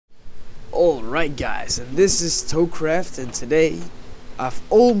Alright guys, and this is Toecraft, and today I've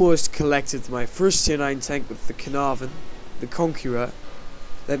almost collected my first tier 9 tank with the Carnarvon, the Conqueror.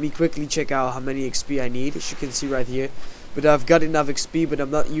 Let me quickly check out how many XP I need, as you can see right here. But I've got enough XP, but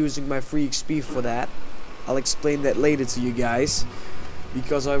I'm not using my free XP for that. I'll explain that later to you guys,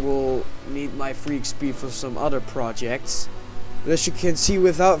 because I will need my free XP for some other projects. But as you can see,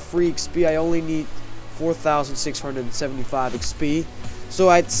 without free XP I only need 4,675 XP. So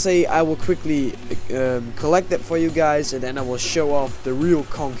I'd say I will quickly collect that for you guys, and then I will show off the real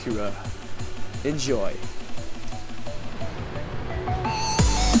Conqueror. Enjoy.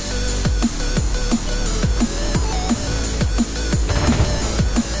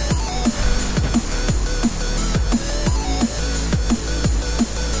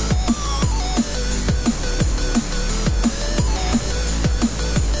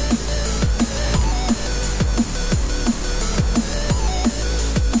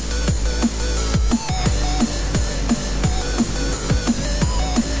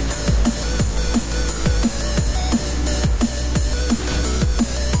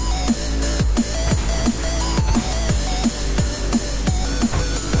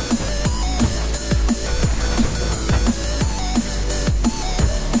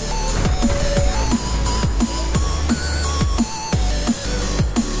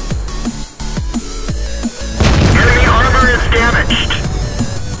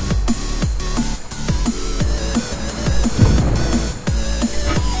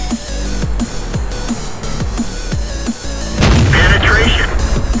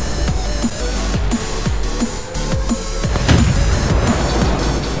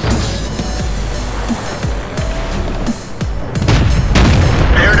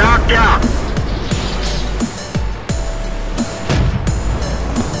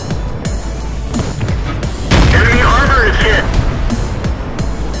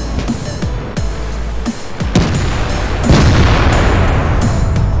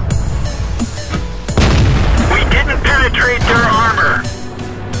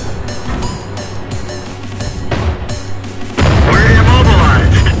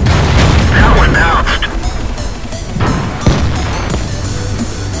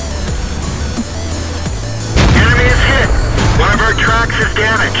 Is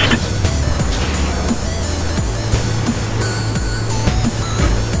damaged.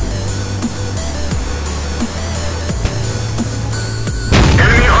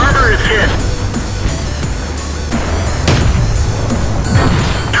 Enemy armor is hit.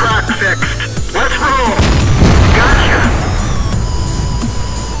 Track fixed. Let's roll. Gotcha.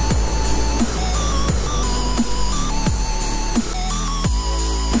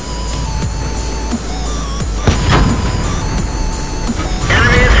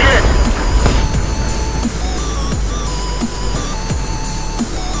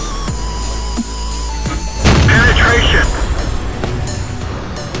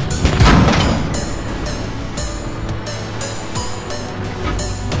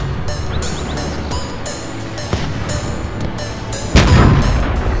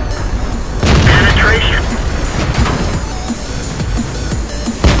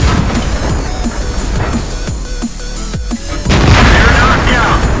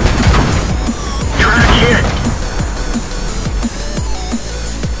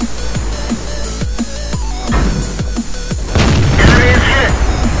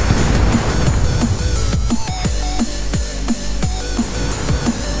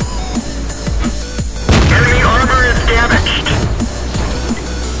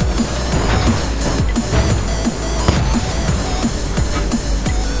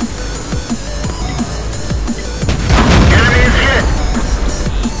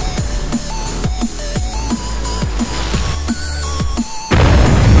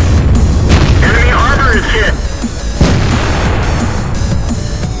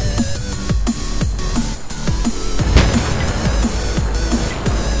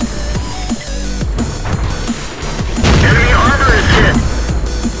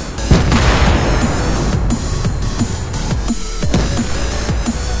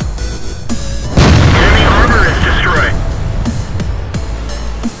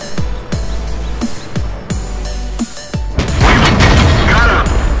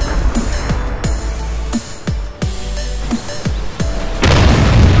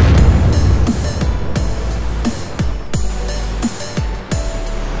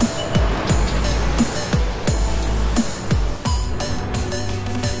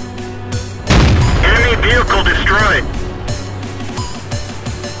 Vehicle destroyed.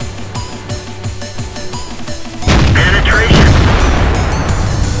 Penetration.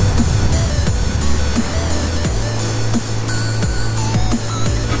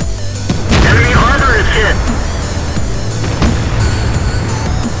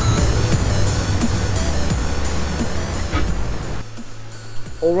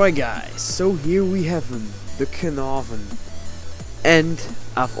 Alright guys, so here we have him, the Carnarvon. And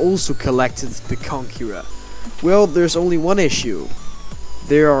I've also collected the Conqueror. Well, there's only one issue.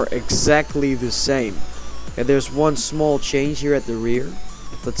 They are exactly the same. And there's one small change here at the rear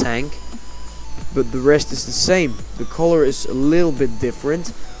of the tank. But the rest is the same. The color is a little bit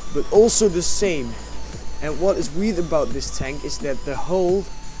different, but also the same. And what is weird about this tank is that the hull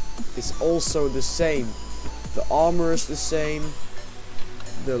is also the same. The armor is the same.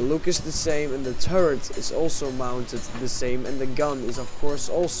 The look is the same, and the turret is also mounted the same, and the gun is of course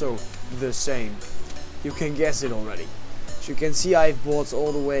also the same. You can guess it already. As you can see, I've bought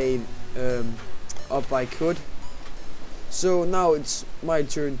all the way up I could. So now it's my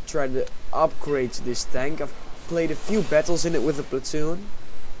turn to try to upgrade this tank. I've played a few battles in it with a platoon,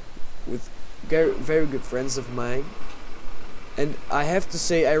 with very good friends of mine. And I have to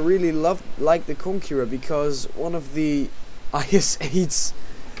say I really like the Conqueror, because one of the IS-8s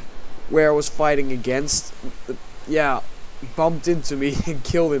where I was fighting against, bumped into me and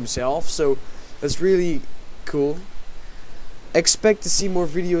killed himself, so that's really cool. Expect to see more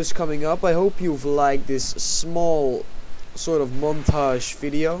videos coming up. I hope you've liked this small sort of montage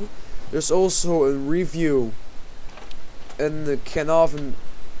video. There's also a review and the Carnarvon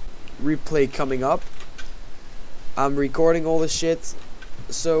replay coming up. I'm recording all this shit,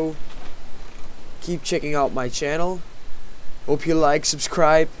 so keep checking out my channel. Hope you like,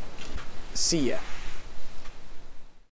 subscribe. See ya.